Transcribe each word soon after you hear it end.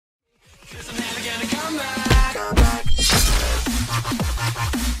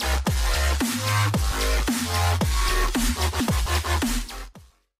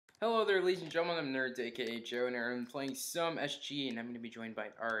Hello there, ladies and gentlemen. I'm Nerdz, aka Joe, and I'm playing some SG, and I'm gonna be joined by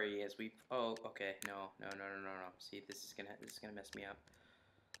Ari as we. Oh, okay, no. See, this is gonna mess me up.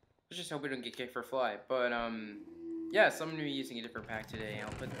 Let's just hope we don't get kicked for fly. But yes, I'm gonna be using a different pack today.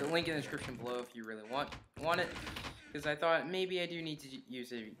 I'll put the link in the description below if you really want it, because I thought maybe I do need to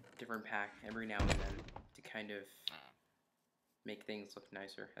use a different pack every now and then to kind of make things look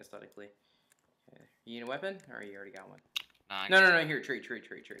nicer aesthetically. Okay. You need a weapon, or you already got one? No. Here, trade.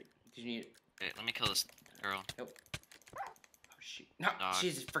 Because you need it. Wait, let me kill this girl. Nope. Oh shoot! No,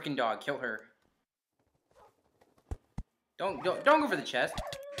 she's a freaking dog. Kill her. Don't go for the chest.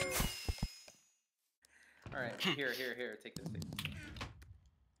 All right, here. Take this.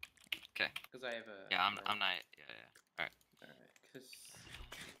 Okay. Because I have a. Yeah, I'm not. Yeah. All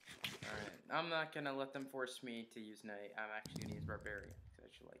right. I'm not gonna let them force me to use knight. I'm actually gonna use barbarian because I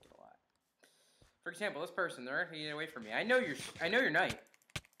should like it a lot. For example, this person, they're actually getting away from me. I know you're knight.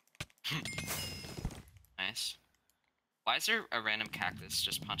 Nice. Why is there a random cactus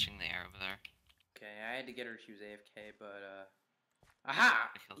just punching the air over there? Okay, I had to get her to use AFK, but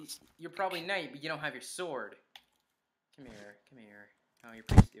aha! You're probably knight, but you don't have your sword. Come here. How are your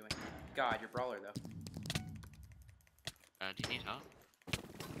priest doing? God, you're brawler though. Do you need help?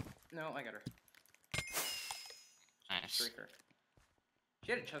 No, I got her. Nice. Break her.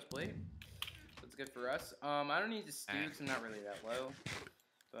 She had a chest plate. That's good for us. I don't need to stew because I'm not really that low.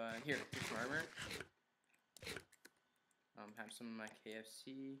 But here, here's some armor. Have some of my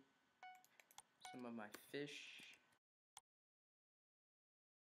KFC. Some of my fish.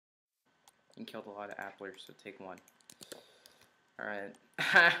 And killed a lot of applers, so take one. Alright.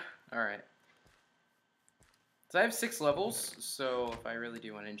 Alright. So I have 6 levels, so if I really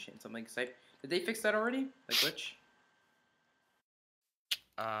do want to enchant something, did they fix that already? The glitch?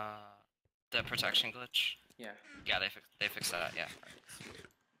 The protection glitch? Yeah. Yeah, they fixed that, yeah.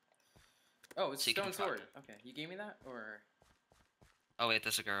 Alright, oh, it's a stone sword. Okay, you gave me that, or? Oh wait,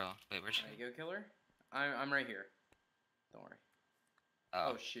 there's a girl. Wait, where's she? Alright, go kill her? I'm right here. Don't worry.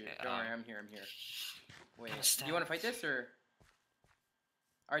 Oh shoot, okay, don't worry, I'm here. Wait, do you want to fight this, or?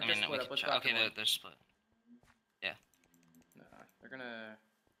 Alright, they're split up, let's go. Okay, they're split. Yeah. No, they're gonna...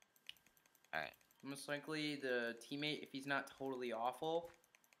 Alright. Most likely, the teammate, if he's not totally awful...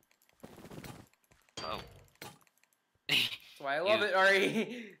 Oh. That's why I love it,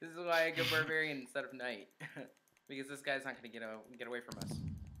 Ari. This is why I go barbarian instead of knight, because this guy's not gonna get away from us.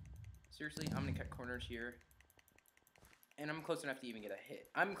 Seriously, I'm gonna cut corners here, and I'm close enough to even get a hit.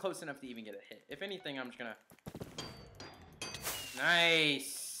 If anything, I'm just gonna.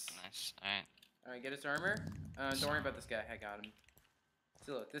 Nice. Alright. Alright, get his armor. Don't worry about this guy. I got him.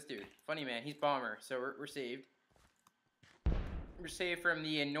 So look, this dude, funny man. He's bomber, so we're saved. We're saved from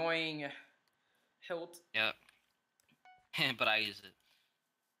the annoying hilt. Yep. But I use it.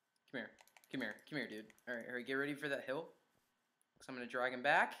 Come here, dude. Alright, get ready for that hill. Cause I'm gonna drag him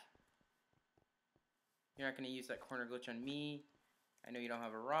back. You're not gonna use that corner glitch on me. I know you don't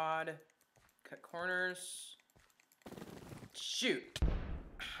have a rod. Cut corners. Shoot!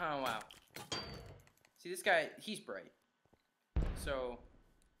 Oh wow. See, this guy, he's bright. So.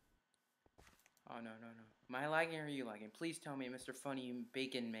 Oh no. Am I lagging or are you lagging? Please tell me Mr. Funny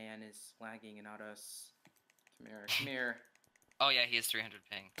Bacon Man is lagging and not us. Come here. Oh yeah, he has 300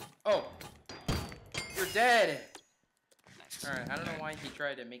 ping. Oh! You're dead! Nice. Alright, I don't know why he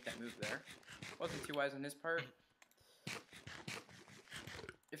tried to make that move there. Wasn't too wise on his part.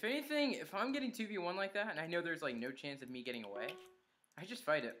 If anything, if I'm getting 2v1 like that, and I know there's like no chance of me getting away, I just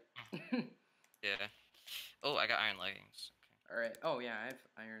fight it. Yeah. Oh, I got iron leggings. Okay. Alright, oh yeah, I have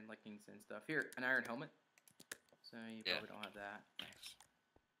iron leggings and stuff. Here, an iron helmet. So you probably don't have that. Nice.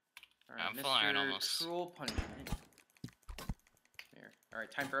 Alright, I'm full iron almost. Cruel punishment. Here. Alright,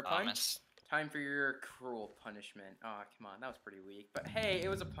 time for a pun? Time for your cruel punishment. Oh, come on, that was pretty weak. But hey, it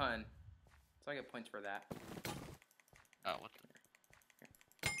was a pun. So I get points for that. Oh, what the...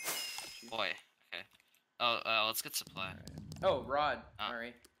 Boy, okay. Oh, let's get supply. Right. Oh, rod.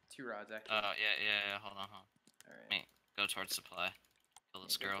 Alright. 2 rods, actually. Oh, yeah, hold on. Alright. Me, go towards supply. Kill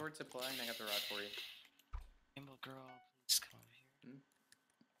this girl. Go towards supply, and I got the rod for you. Rainbow girl, please come over here.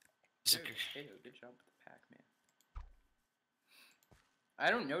 Good job with the pack, man. I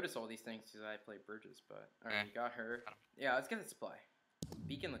don't notice all these things because I play Burgess, but... Alright, you got her. Yeah, let's get the supply.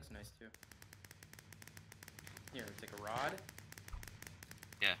 Beacon looks nice, too. Here, take a rod.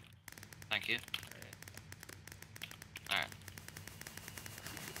 Yeah. Thank you. Alright.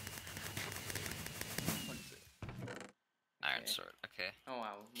 What is it? Iron sword, okay. Oh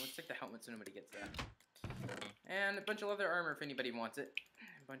wow, let's take the helmet so nobody gets that. And a bunch of leather armor if anybody wants it.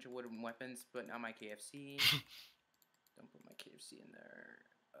 A bunch of wooden weapons, but not my KFC. Don't put my KFC in there.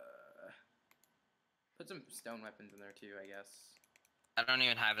 Put some stone weapons in there too, I guess. I don't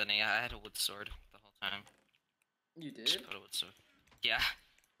even have any. I had a wood sword the whole time. You did? Just put a wood sword. Yeah.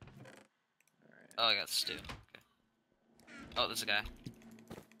 Alright. Oh, I got stew. Okay. Oh, there's a guy.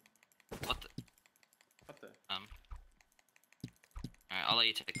 What the? What the? Alright, I'll let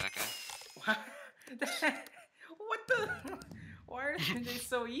you take that guy. What the? Why are they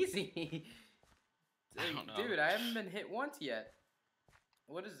so easy? I don't know. Dude, I haven't been hit once yet.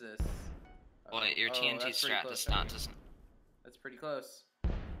 What is this? Wait, your TNT strat does not. That's pretty close.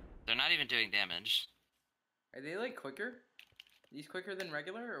 They're not even doing damage. Are they like quicker? These quicker than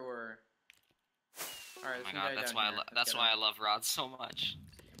regular, or? All right. Oh my god, that's why I love Rod so much.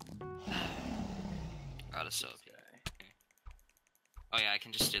 Rod is so OP. Okay. Oh yeah, I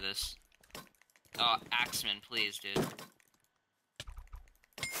can just do this. Oh, Axeman, please, dude.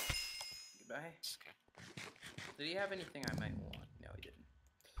 Goodbye. Okay. Did he have anything I might want? No, he didn't.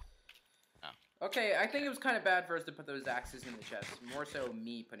 No. Okay, I think it was kind of bad for us to put those axes in the chest. More so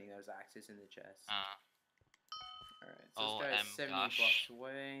me putting those axes in the chest. Alright, so this guy's 70 blocks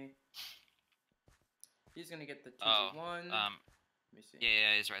away. He's gonna get the 2v1. Let me see.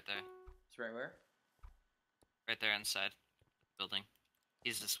 Yeah, he's right there. He's right where? Right there inside the building.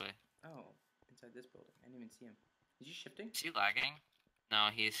 He's this way. Oh, inside this building. I didn't even see him. Is he shifting? Is he lagging?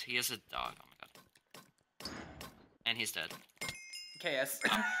 No, he is a dog. Oh my god. And he's dead. KS.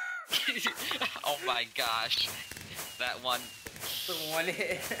 Oh my gosh. That one. The one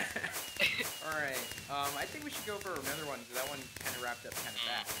hit. Alright, I think we should go for another one, because that one kind of wrapped up kind of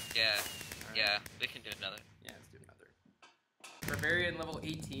fast. Yeah, right. Yeah, we can do another. Yeah, let's do another. Barbarian level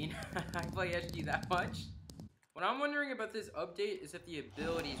 18. I play SG that much. What I'm wondering about this update is if the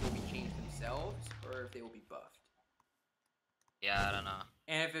abilities will be changed themselves, or if they will be buffed. Yeah, I don't know.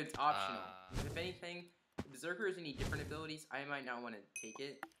 And if it's optional. If anything, if Berserker has any different abilities, I might not want to take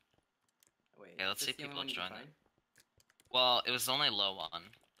it. Wait, okay, let's see if the only people one you join can it. find? Well, it was the only low one.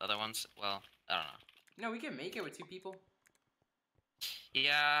 The other ones, well, I don't know. No, we can make it with 2 people.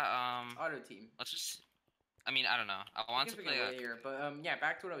 Yeah, Auto team. let's just, I mean, I don't know. I want to play here, but yeah,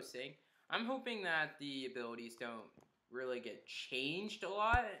 back to what I was saying. I'm hoping that the abilities don't really get changed a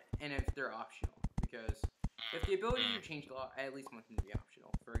lot, and if they're optional. Because if the abilities are changed a lot, I at least want them to be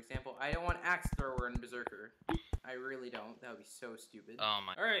optional. For example, I don't want Axe Thrower in Berserker. I really don't. That would be so stupid. Oh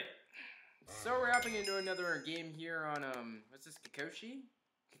my. Alright. So we're hopping into another game here on, what's this, Kikoshi?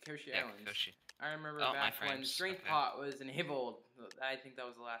 Kikoshi Islands. Kikoshi. I remember back when Strength Pot was enabled. I think that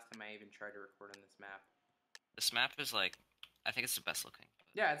was the last time I even tried to record on this map. This map is like, I think it's the best looking.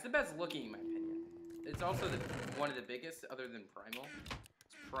 Yeah, it's the best looking in my opinion. It's also one of the biggest, other than Primal.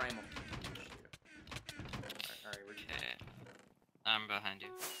 It's Primal. Alright, we're okay. I'm behind you.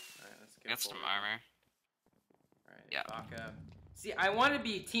 Alright, let's go. Got some armor. Alright, yeah. Baka. See, I want to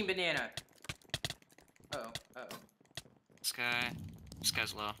be Team Banana. Uh-oh. This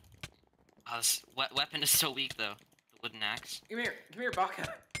guy's low. Oh, this weapon is so weak though. The wooden axe. Come here,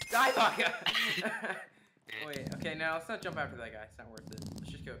 Baka. Die, Baka. Wait, okay, now let's not jump after that guy. It's not worth it.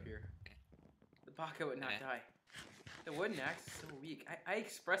 Let's just go up here. Okay. The Baka would not die. The wooden axe is so weak. I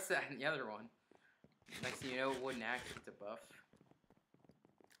expressed that in the other one. Next thing you know, wooden axe gets a buff.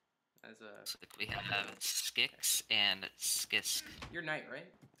 As a. Looks like we have Skix and Skisk. You're Knight, right?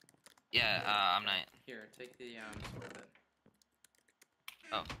 Yeah, I'm Knight. Here, take the sword then.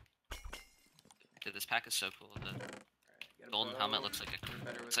 Oh. Dude, this pack is so cool. The golden helmet looks like a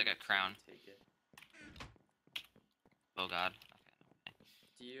crown. Take it. Oh god. Okay.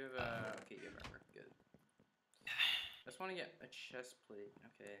 Do you have okay, you have armor. Good. I just want to get a chest plate.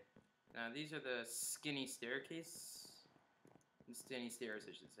 Okay. Now these are the skinny staircase. Skinny stairs,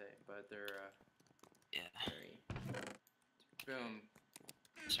 I should say, but they're yeah. Very. Boom.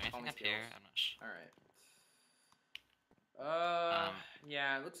 Is there anything up here? I'm not sure. Alright.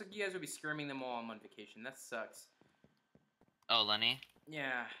 Yeah, it looks like you guys will be skirming them all on vacation. That sucks. Oh, Lenny?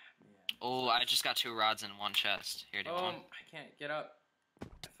 Yeah. Oh, I just got 2 rods in one chest. Here, do you want one? I can't get up.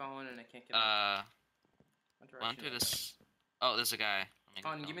 I've fallen and I can't get up. Run through this. Oh, there's a guy. Give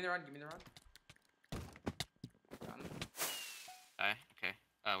me the rod, Okay.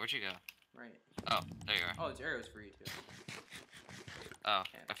 Where'd you go? Right. Oh, there you are. Oh, there's arrows for you too. Oh,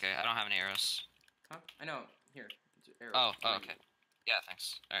 okay. I don't have any arrows. Huh? I know. Here. Arrows oh, okay. Yeah,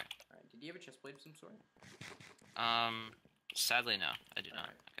 thanks. Alright. Did you have a chest plate of some sort? Sadly no. I do not.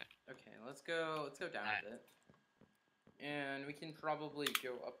 Okay. Okay, let's go down a bit. And we can probably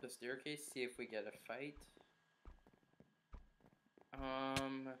go up the staircase, see if we get a fight. Oh,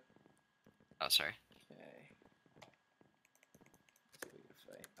 sorry. Okay. Let's see if we get a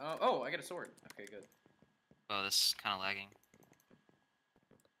fight. Oh, I got a sword. Okay, good. Oh, this is kind of lagging.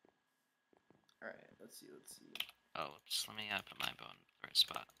 Alright, let's see. Oh, just let me put my bow in the right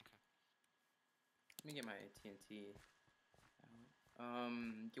spot. Okay. Let me get my TNT.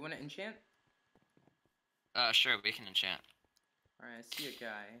 Do you want to enchant? Sure, we can enchant. Alright, I see a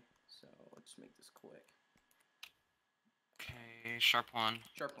guy, so let's make this quick. Okay, sharp one.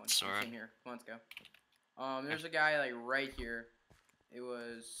 Sharp one. Sword. Same here. Come on, let's go. There's a guy like right here. It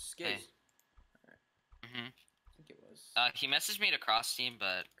was Skiz. Hey. Alright. I think it was. He messaged me to cross team,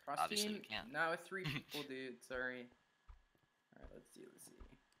 but cross obviously team? we can't. No, with 3 people, dude. Sorry. Alright, let's see.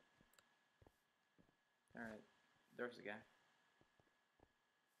 Alright, there's a guy.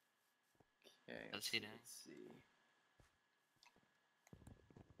 Okay, Let's see.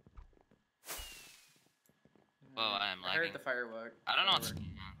 Whoa, I am lagging. I heard the firework. I don't know what's...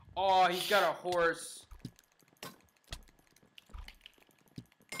 Oh, he's got a horse.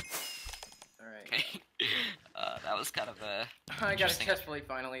 Alright. Okay. That was kind of a... I got a chest plate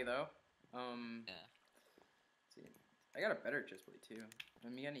finally, though. Yeah. Let's see. I got a better chest plate, too.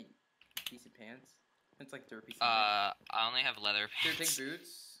 You got any decent pants? It's like derpy. I only have leather pants. Big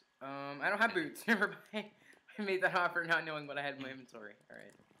boots? I don't have boots. Never mind. I made that offer not knowing what I had in my inventory.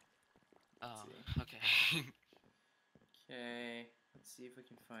 Alright. Oh, okay. Okay. Let's see if we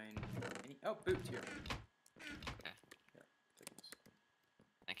can find any... Oh, boots here. Okay. Here, take this.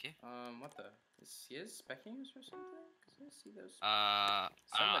 Thank you. What the... Is he specking us or something? Cause I see those... I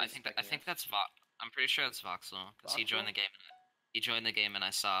think that's I'm pretty sure that's Voxel, because he joined the game. He joined the game and I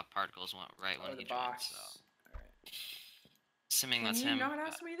saw particles went right when he joined, so... Alright. Assuming that's him. Can you not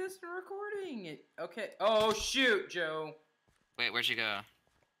ask me this in recording? Okay. Oh, shoot, Joe. Wait, where'd you go?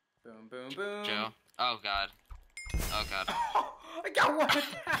 Boom, boom, boom. Joe? Oh, God. Oh, God. I got one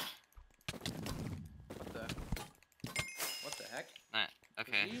attack! What the heck? Nah,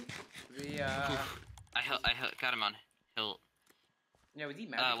 okay. Was he I got him on hilt. Yeah, was he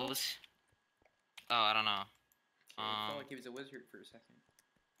magical? What was... Oh, I don't know. I felt like he was a wizard for a second.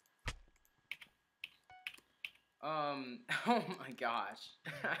 Oh my gosh.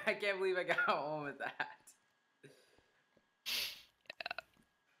 I can't believe I got home with that.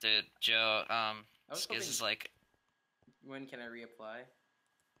 Yeah. Dude, Joe, Skiz is like... When can I reapply?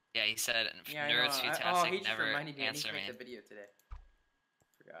 Yeah, he said, yeah, Nerdz Fantastic he just never reminded me. answer I need me. to make the video today.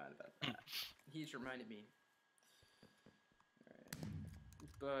 Forgot about that. He just reminded me. Alright.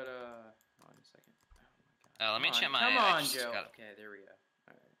 But, hold on a second. Oh my god. Let me check my... Come on, Joe. Okay, there we go.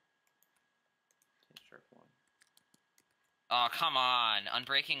 Alright. Okay, sharp one. Oh, come on.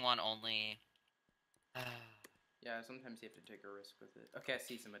 Unbreaking one only. Yeah, sometimes you have to take a risk with it. Okay, I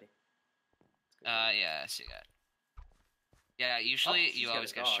see somebody. Yeah, I see that. Yeah, usually you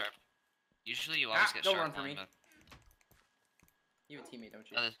always get sharp. Usually you always get don't sharp run for one, me. but... You have a teammate, don't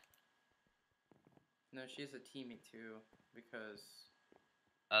you? No, she has a teammate too, because...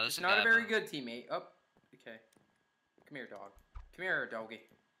 this it's not a very good teammate. Oh, okay. Come here, dog. Come here, doggy.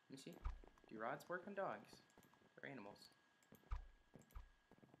 Let me see. Do rods work on dogs? They're animals.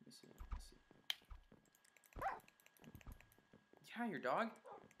 Let me see. Yeah, your dog.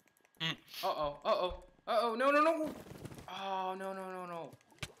 Uh-oh. Uh-oh. No. Oh, no.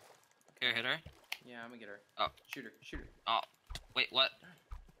 Here, hit her. Yeah, I'm gonna get her. Oh. Shoot her. Oh. Wait, what?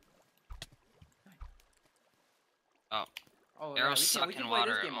 Oh. Oh, Arrows suck we can in play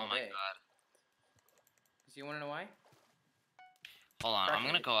water. This game Oh all my day. god. Do you wanna know why? Hold on, I'm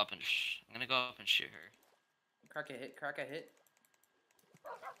gonna hit. go up and shoot her. Crack a hit.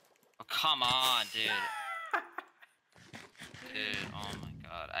 Oh, come on, dude. Dude, oh my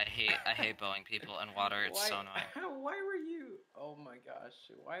god. I hate bowing people in water. It's so annoying. Why were you? Oh my gosh.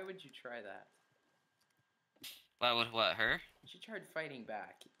 Why would you try that? What, her? She tried fighting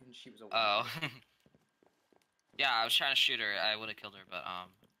back, and she was a Oh. Yeah, I was trying to shoot her. I would have killed her, but,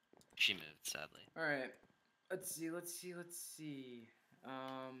 she moved, sadly. Alright. Let's see.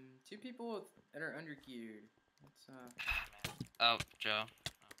 2 people that are undergeared. Oh, Joe.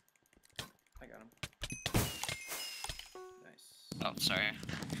 Oh. I got him. Nice. Oh, sorry.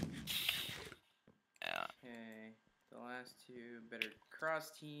 Yeah. Okay. The last 2 better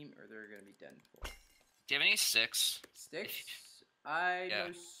cross team, or they're gonna be done for. Do you have any sticks? Sticks?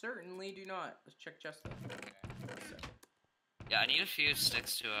 I certainly do not. Let's check just that. Yeah, I need a few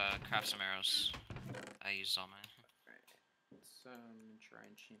sticks to craft some arrows. I used all mine. Alright. Let's try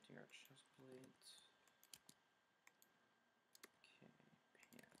enchanting our chest plate.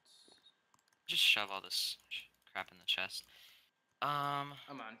 Okay, pants. Just shove all this crap in the chest. Come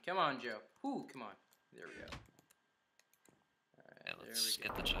on, Joe. Ooh, come on. There we go. Alright, yeah, let's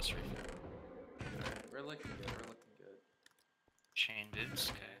get the chest ready. Alright, we're looking good. Chain boots,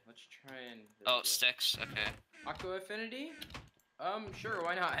 okay. Let's try and... Oh, sticks, okay. Aqua Affinity? Sure,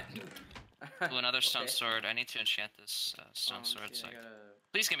 why not? Ooh, another stone Okay. sword. I need to enchant this stone sword. Okay, So I gotta...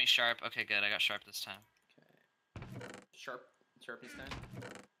 Please give me sharp. Okay, good. I got sharp this time. Okay. Sharpness time?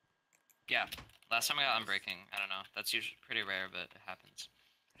 Yeah. Last time I got unbreaking. I don't know. That's usually pretty rare, but it happens.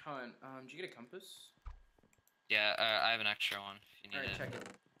 Hold on. Did you get a compass? Yeah, I have an extra one if you need it. Alright, check it.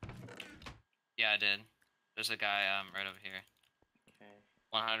 Yeah, I did. There's a guy right over here. Okay.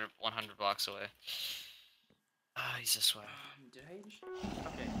 100 blocks away. Ah, he's this way. Did I just...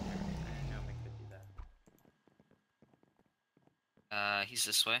 Okay. I didn't know if I could do that. He's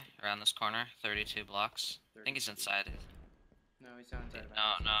this way, around this corner. 32 blocks. 32. I think he's inside. No, he's not inside.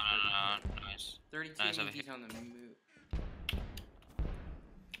 No. He's 32 no, he's over he's here. on the move.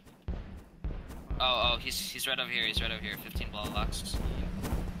 Oh, he's right over here. He's right over here. 15 blocks.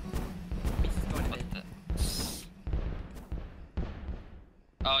 He's going to mid.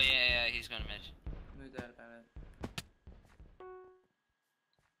 Oh yeah, he's going to mid. Move that about it.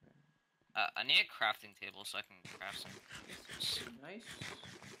 I need a crafting table so I can craft some. Nice.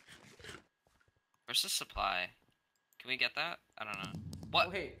 Where's the supply? Can we get that? I don't know. What? Oh,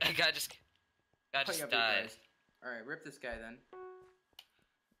 hey. A guy just died. Alright, rip this guy then.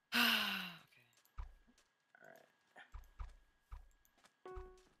 Okay. Alright.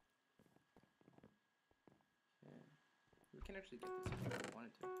 Okay. We can actually get this if we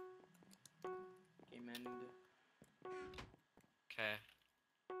wanted to. Game end. Okay.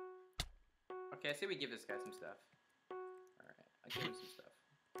 Okay, I say we give this guy some stuff. Alright, I'll give him some stuff.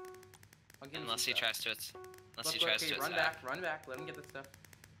 Unless he tries to Run attack. back, let him get the stuff.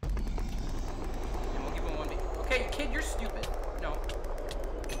 And we'll give him 1B. Okay, kid, you're stupid. No.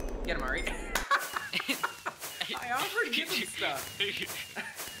 Get him, Ari. I offered to give him stuff.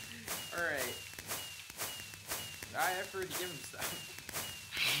 Alright. I offered to give him stuff.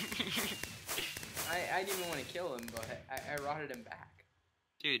 I didn't even want to kill him, but I rotted him back.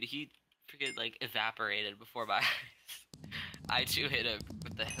 Dude, he freaking like evaporated before my eyes. I too hit him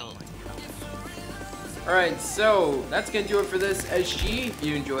with the hilt. Alright, so that's gonna do it for this SG. If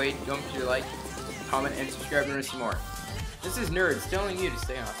you enjoyed, don't forget to like, comment, and subscribe to learn some more. This is Nerdz telling you to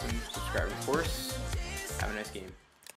stay awesome. Subscribe, of course. Have a nice game.